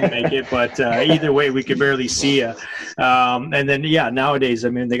when you didn't make it, but either way, we could barely see you. And then, nowadays,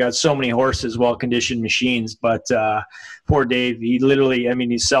 they got so many horses, well-conditioned machines, but poor Dave, he literally,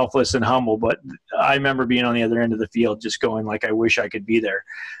 he's selfless and humble, but I remember being on the other end of the field just going like, I wish I could be there.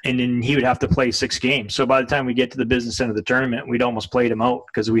 And then he would have to play 6 games. So by the time we get to the business end of the tournament, we'd almost played him out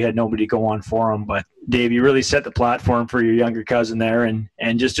because we had nobody to go on for him. But Dave, you really set the platform for your younger cousin there.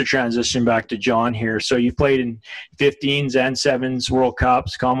 And just to transition back to John here. So you played in 15s and 7s, World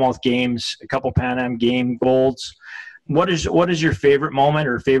Cups, Commonwealth Games, a couple Pan Am game golds. What is your favorite moment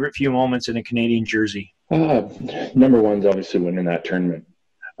or favorite few moments in a Canadian jersey? Number one's obviously winning that tournament.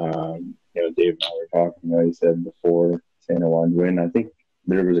 Dave and I were talking, he said before saying I wanted to win. I think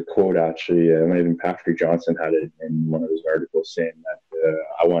there was a quote actually, even Patrick Johnson had it in one of his articles saying that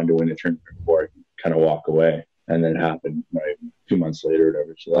I wanted to win the tournament before I could kind of walk away. And then it happened 2 months later or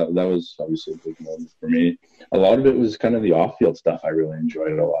whatever. So that was obviously a big moment for me. A lot of it was kind of the off-field stuff. I really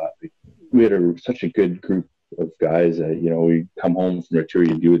enjoyed it a lot. We had such a good group of guys that, we come home from a tour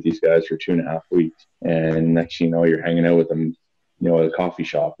you do with these guys for 2.5 weeks. And next thing you know, you're hanging out with them, at a coffee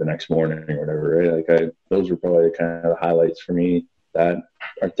shop the next morning or whatever, right? Those were probably kind of the highlights for me. That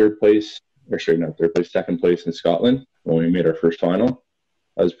our second place in Scotland when we made our first final.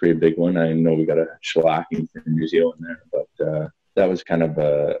 That was a pretty big one. I know we got a shellacking from New Zealand there, but that was kind of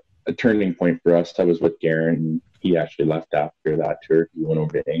a turning point for us. I was with Garen. He actually left after that tour. He went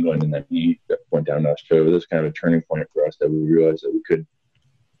over to England, and then he went down to Australia. It was kind of a turning point for us that we realized that we could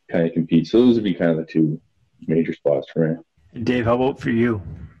kind of compete. So those would be kind of the 2 major spots for me. Dave, how about for you?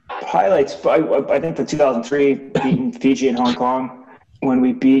 Highlights, I think the 2003 beating Fiji and Hong Kong. When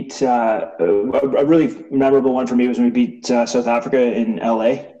we beat, a really memorable one for me was when we beat South Africa in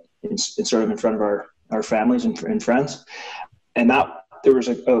LA, sort of in front of our families and friends. And that there was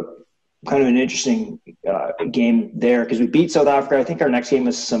a kind of an interesting game there because we beat South Africa. I think our next game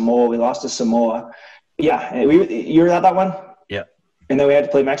was Samoa. We lost to Samoa. Yeah, you were at that one? Yeah. And then we had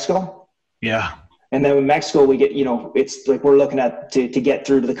to play Mexico? Yeah. And then in Mexico, we get, it's like we're looking at to get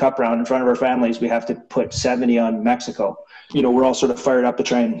through to the cup round in front of our families. We have to put 70 on Mexico. We're all sort of fired up to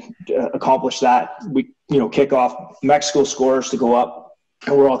try and accomplish that. We, kick off. Mexico scores to go up.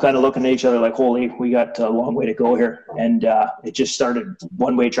 And we're all kind of looking at each other like, holy, we got a long way to go here. And it just started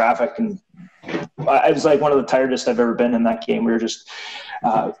one-way traffic. And I was like one of the tiredest I've ever been in that game. We were just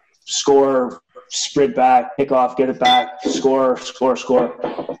score sprint back, pick off, get it back, score.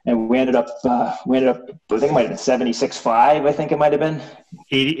 And we ended up, I think it might have been 76-5, I think it might have been.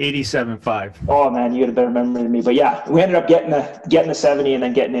 87-5. Oh man, you got a better memory than me. But yeah, we ended up getting the 70 and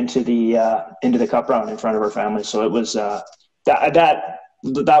then getting into the cup round in front of our family. So it was, that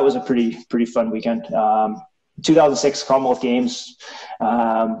was a pretty fun weekend. 2006 Commonwealth Games,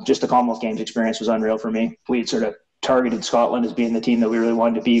 just the Commonwealth Games experience was unreal for me. We had sort of targeted Scotland as being the team that we really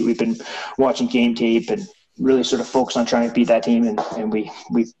wanted to beat. We've been watching game tape and really sort of focused on trying to beat that team, and we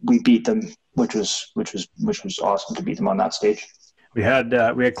beat them, which was awesome to beat them on that stage. We had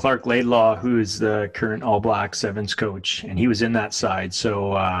Clark Laidlaw, who is the current All Black Sevens coach, and he was in that side.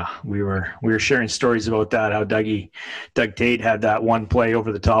 So we were sharing stories about that. How Doug Tate had that one play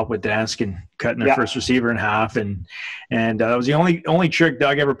over the top with Danskin, cutting their first receiver in half, and that was the only trick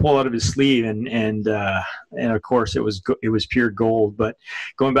Doug ever pulled out of his sleeve. And of course it was pure gold. But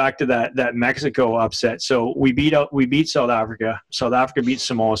going back to that Mexico upset, so we beat South Africa. South Africa beat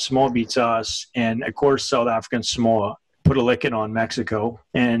Samoa. Samoa beats us, and of course South Africa and Samoa put a licking on Mexico.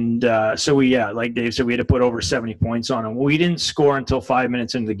 And so like Dave said, we had to put over 70 points on them. We didn't score until 5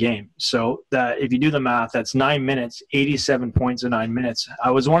 minutes into the game. So that, if you do the math, that's 9 minutes, 87 points in 9 minutes.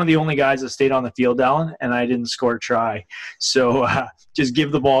 I was one of the only guys that stayed on the field, Dallen, and I didn't score a try. So just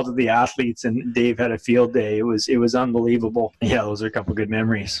give the ball to the athletes, and Dave had a field day. It was unbelievable. Yeah, those are a couple good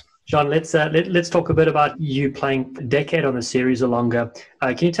memories. John, let's talk a bit about you playing a decade on the series or longer.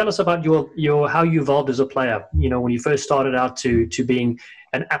 Can you tell us about your how you evolved as a player? You know, when you first started out to being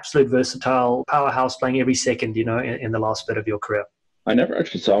an absolute versatile powerhouse, playing every second, you know, in the last bit of your career. I never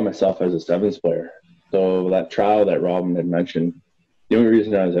actually saw myself as a sevens player. So that trial that Robin had mentioned, the only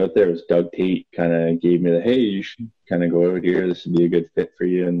reason I was out there was Doug Tate kind of gave me hey, you should kind of go out here. This would be a good fit for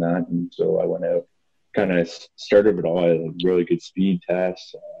you and that. And so I went out, kind of started with all. I had a really good speed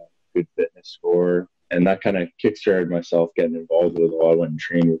test, good fitness score, and that kind of kickstarted myself getting involved with it all. I went and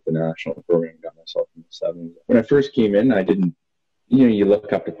trained with the national program, got myself in the sevens. When I first came in, I didn't, you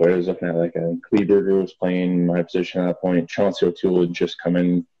look up to players, looking at like a Kleberger was playing my position at that point. Chauncey O'Toole had just come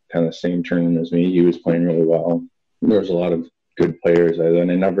in kind of the same tournament as me. He was playing really well. There was a lot of good players, and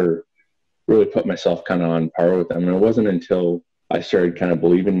I never really put myself kind of on par with them. And it wasn't until I started kind of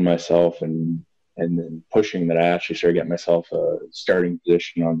believing in myself and then pushing that I actually started getting myself a starting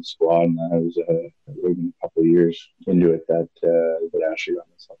position on the squad. And that was a couple of years into it that I actually got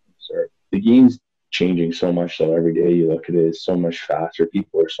myself in the start. The game's changing so much, though. Every day you look at it, it's so much faster.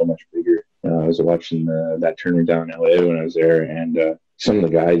 People are so much bigger. I was watching that tournament down in LA when I was there, and some of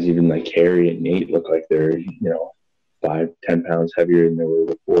the guys, even like Harry and Nate, look like they're 5-10 pounds heavier than they were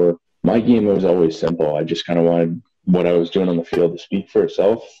before. My game was always simple. I just kind of wanted what I was doing on the field to speak for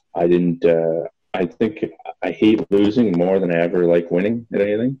itself. I didn't. I think I hate losing more than I ever like winning at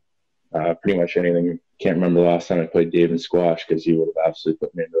anything. Pretty much anything. Can't remember the last time I played Dave in squash, because he would have absolutely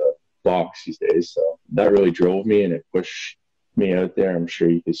put me into a box these days. So that really drove me, and it pushed me out there. I'm sure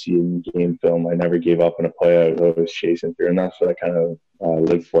you could see in game film, I never gave up in a play. I was always chasing through, and that's what I kind of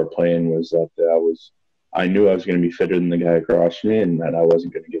lived for playing, was that I knew I was going to be fitter than the guy across from me, and that I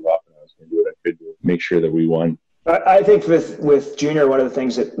wasn't going to give up, and I was going to do what I could to make sure that we won. I think with Junior, one of the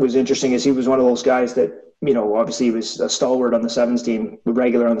things that was interesting is he was one of those guys that, obviously he was a stalwart on the sevens team,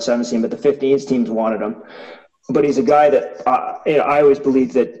 regular on the sevens team, but the 15s teams wanted him. But he's a guy that I always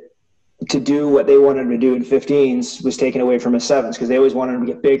believed that to do what they wanted him to do in 15s was taken away from his sevens, because they always wanted him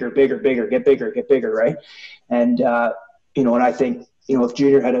to get bigger, get bigger, right? And, and I think, if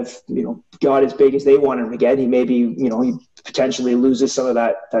Junior had got as big as they wanted him to get, he maybe, he potentially loses some of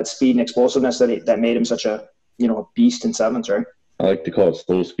that speed and explosiveness that made him such a beast in sevens, right? I like to call it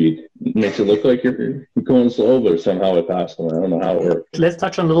slow speed. It makes it look like you're going slow, but somehow it passed them. I don't know how it worked. Let's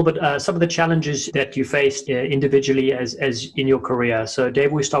touch on a little bit some of the challenges that you faced individually as in your career. So,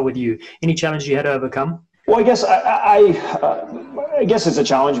 Dave, we'll start with you. Any challenges you had to overcome? Well, I guess I guess it's a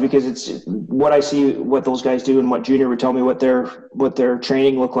challenge, because it's what I see, what those guys do, and what Junior would tell me what their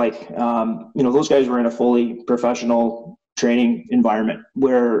training looked like. Those guys were in a fully professional training environment,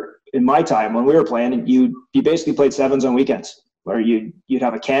 where in my time when we were playing, you basically played sevens on weekends, or you'd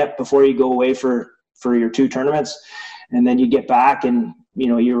have a camp before you go away for your two tournaments, and then you get back, and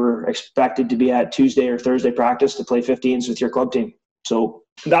you were expected to be at Tuesday or Thursday practice to play 15s with your club team. So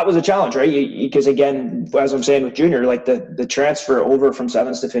that was a challenge, right? Because again, as I'm saying with Junior, like the transfer over from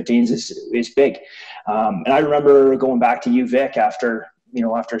sevens to 15s is big. And I remember going back to UVic after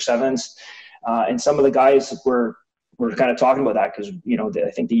sevens, and some of the guys were kind of talking about that, because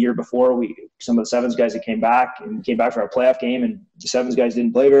I think the year before, some of the sevens guys that came back for our playoff game, and the sevens guys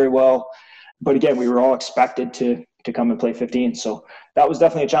didn't play very well. But again, we were all expected to come and play 15. So that was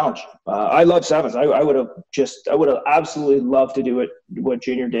definitely a challenge. I love sevens. I would have absolutely loved to do it, what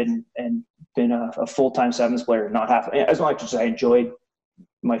Junior did, and been a full-time sevens player, not half, as much as I enjoyed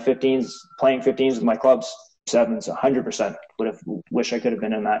my 15s, playing 15s with my clubs. Sevens, 100% would have wish I could have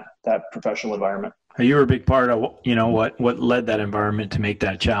been in that professional environment. You were a big part of, what led that environment to make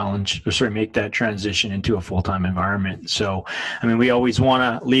that challenge, or make that transition into a full-time environment. So, I mean, we always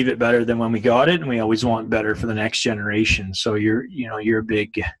want to leave it better than when we got it, and we always want better for the next generation. So you're a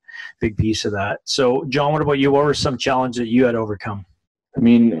big piece of that. So, John, what about you? What were some challenges that you had to overcome? I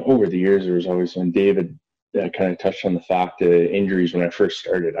mean, over the years, there was always when David kind of touched on the fact of injuries. When I first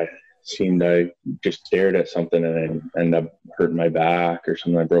started, I just stared at something and I ended up hurting my back or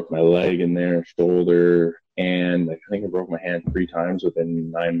something. I broke my leg in there, shoulder, and I think I broke my hand 3 times within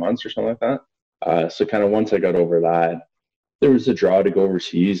 9 months or something like that. So kind of once I got over that, there was a draw to go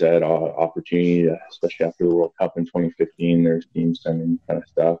overseas. I had an opportunity, especially after the World Cup in 2015. There's teams sending kind of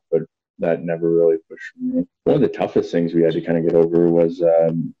stuff, but that never really pushed me. One of the toughest things we had to kind of get over was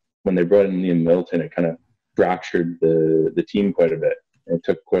when they brought in Liam Middleton, it kind of fractured the team quite a bit. It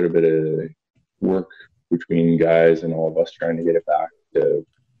took quite a bit of work between guys and all of us trying to get it back to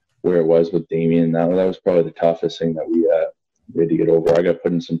where it was with Damien. That was probably the toughest thing that we had to get over. I got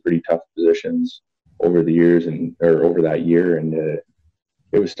put in some pretty tough positions over the years or over that year, and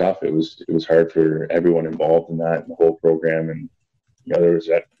it was tough. It was hard for everyone involved in that, and the whole program. And there was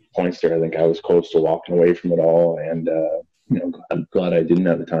at points there I think I was close to walking away from it all, and I'm glad I didn't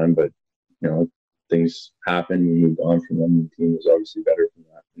at the time, but things happened. We moved on from them. The team was obviously better from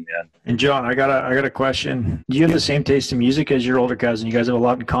that in the end. And John, I got a question. Do you have the same taste in music as your older cousin? You guys have a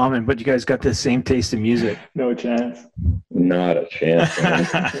lot in common, but you guys got the same taste in music. No chance. Not a chance.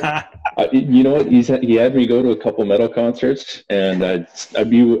 You know what? He had me go to a couple metal concerts, and I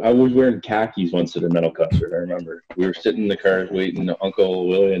was wearing khakis once at a metal concert. I remember we were sitting in the cars waiting. Uncle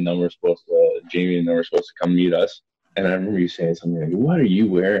Willie and them were Jamie and them were supposed to come meet us. And I remember you saying something like, "What are you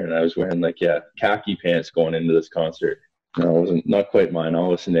wearing?" And I was wearing khaki pants going into this concert. No, it wasn't not quite mine.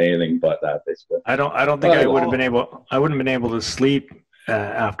 I'll listen to anything but that, basically. I don't think I would have been able. I wouldn't have been able to sleep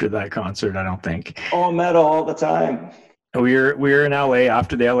after that concert. I don't think. All metal all the time. We were in LA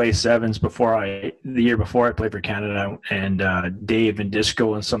after the LA Sevens the year before I played for Canada, and Dave and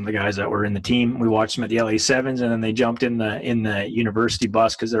Disco and some of the guys that were in the team, we watched them at the LA Sevens, and then they jumped in the university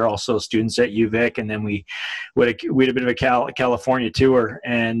bus because they're also students at UVic, and then we had a bit of a California tour,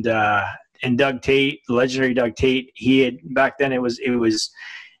 and Doug Tate, the legendary Doug Tate, he had back then it was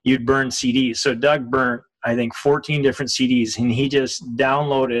you'd burn CDs, so Doug burnt I think 14 different CDs, and he just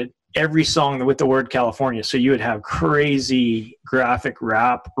downloaded every song with the word California. So you would have crazy graphic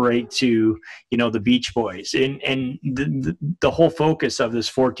rap right to, the Beach Boys. And the whole focus of this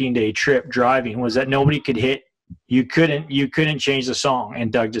 14-day trip driving was that nobody could hit. You couldn't change the song,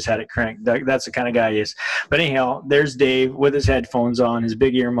 and Doug just had it cranked. That's the kind of guy he is. But anyhow, there's Dave with his headphones on, his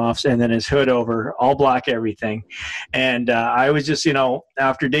big earmuffs, and then his hood over, all black everything. And I was just,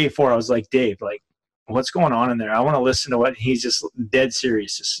 after day 4, I was like, Dave, what's going on in there? I want to listen to what he's just dead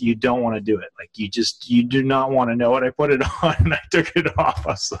serious. You don't want to do it. You do not want to know it. I put it on and I took it off.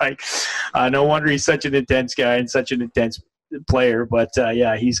 I was like, no wonder he's such an intense guy and such an intense player. But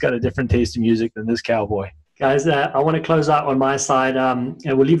yeah, he's got a different taste in music than this cowboy. Guys, I want to close out on my side. And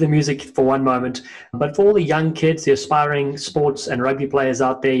we'll leave the music for one moment. But for all the young kids, the aspiring sports and rugby players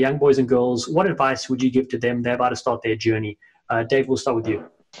out there, young boys and girls, what advice would you give to them? They're about to start their journey. Dave, we'll start with you.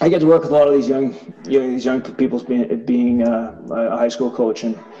 I get to work with a lot of these young people being a high school coach,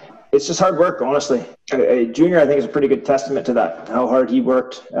 and it's just hard work, honestly. Junior, I think, is a pretty good testament to that, how hard he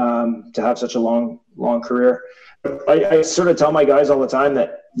worked to have such a long career. I sort of tell my guys all the time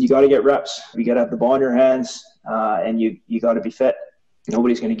that you got to get reps. You got to have the ball in your hands, and you got to be fit.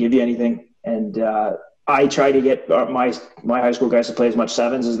 Nobody's going to give you anything. And I try to get my high school guys to play as much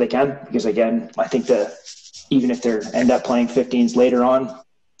sevens as they can, because, again, I think that even if they end up playing 15s later on,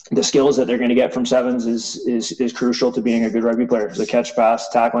 the skills that they're going to get from sevens is crucial to being a good rugby player. The catch, pass,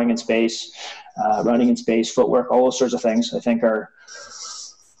 tackling in space, running in space, footwork, all those sorts of things, I think are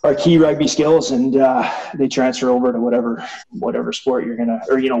key rugby skills, and they transfer over to whatever sport you're going to,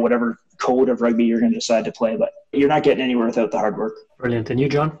 or, whatever code of rugby you're going to decide to play. But you're not getting anywhere without the hard work. Brilliant. And you,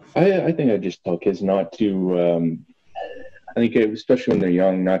 John? I think I just tell kids not to, I think especially when they're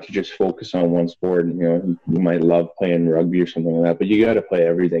young, not to just focus on one sport. You might love playing rugby or something like that, but you got to play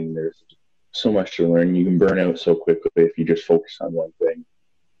everything. There's so much to learn. You can burn out so quickly if you just focus on one thing.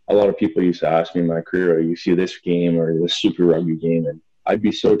 A lot of people used to ask me in my career, you see this game or this super rugby game, and I'd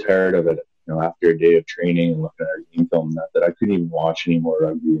be so tired of it, after a day of training and looking at our game film that I couldn't even watch any more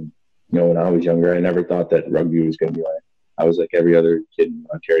rugby. And, when I was younger, I never thought that rugby was going to be I was like every other kid in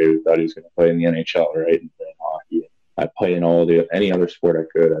Ontario who thought he was going to play in the NHL, right? And playing hockey. I play in any other sport I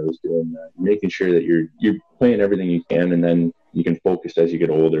could. I was doing making sure that you're playing everything you can, and then you can focus as you get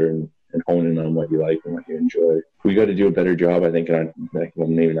older and hone in on what you like and what you enjoy. We got to do a better job, I think,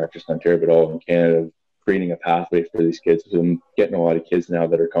 maybe not just Ontario, but all in Canada, creating a pathway for these kids. I'm getting a lot of kids now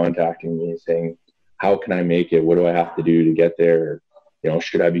that are contacting me saying, how can I make it? What do I have to do to get there?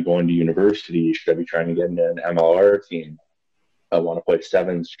 Should I be going to university? Should I be trying to get into an MLR team? I want to play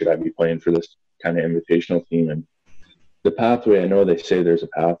sevens. Should I be playing for this kind of invitational team? And the pathway, I know they say there's a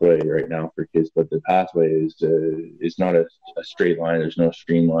pathway right now for kids, but the pathway is not a straight line. There's no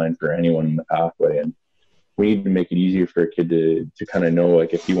streamline for anyone in the pathway. And we need to make it easier for a kid to kind of know,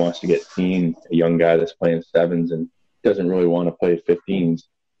 like, if he wants to get seen, a young guy that's playing sevens and doesn't really want to play 15s,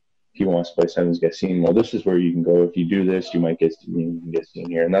 if he wants to play sevens, get seen, well, this is where you can go. If you do this, you might get seen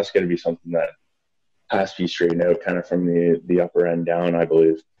here. And that's going to be something that has to be straightened out kind of from the upper end down, I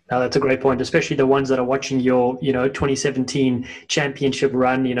believe. No, that's a great point, especially the ones that are watching your, 2017 championship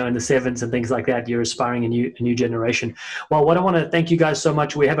run, in the sevens and things like that. You're aspiring a new generation. Well, what I want to thank you guys so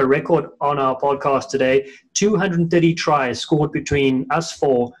much. We have a record on our podcast today, 230 tries scored between us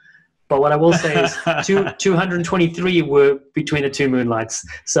four. But what I will say is 223 were between the two Moonlights.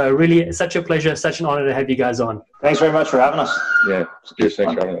 So really such a pleasure, such an honor to have you guys on. Thanks very much for having us. Yeah, cheers,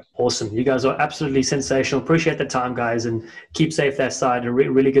 thanks for having us. Awesome. You guys are absolutely sensational. Appreciate the time, guys, and keep safe that side.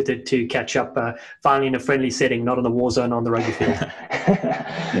 Really good to catch up finally in a friendly setting, not on the war zone on the rugby field.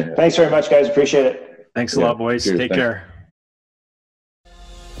 Yeah. Thanks very much, guys. Appreciate it. Thanks a lot, boys. Cheers, Take care.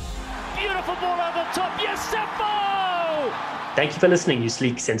 Beautiful ball over the top. Yes, Seppo! Thank you for listening, you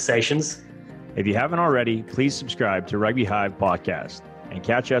sleek sensations. If you haven't already, please subscribe to Rugby Hive Podcast and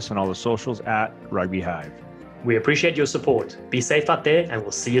catch us on all the socials at Rugby Hive. We appreciate your support. Be safe out there, and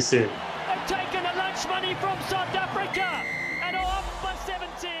we'll see you soon. They've taken the lunch money from Sunday.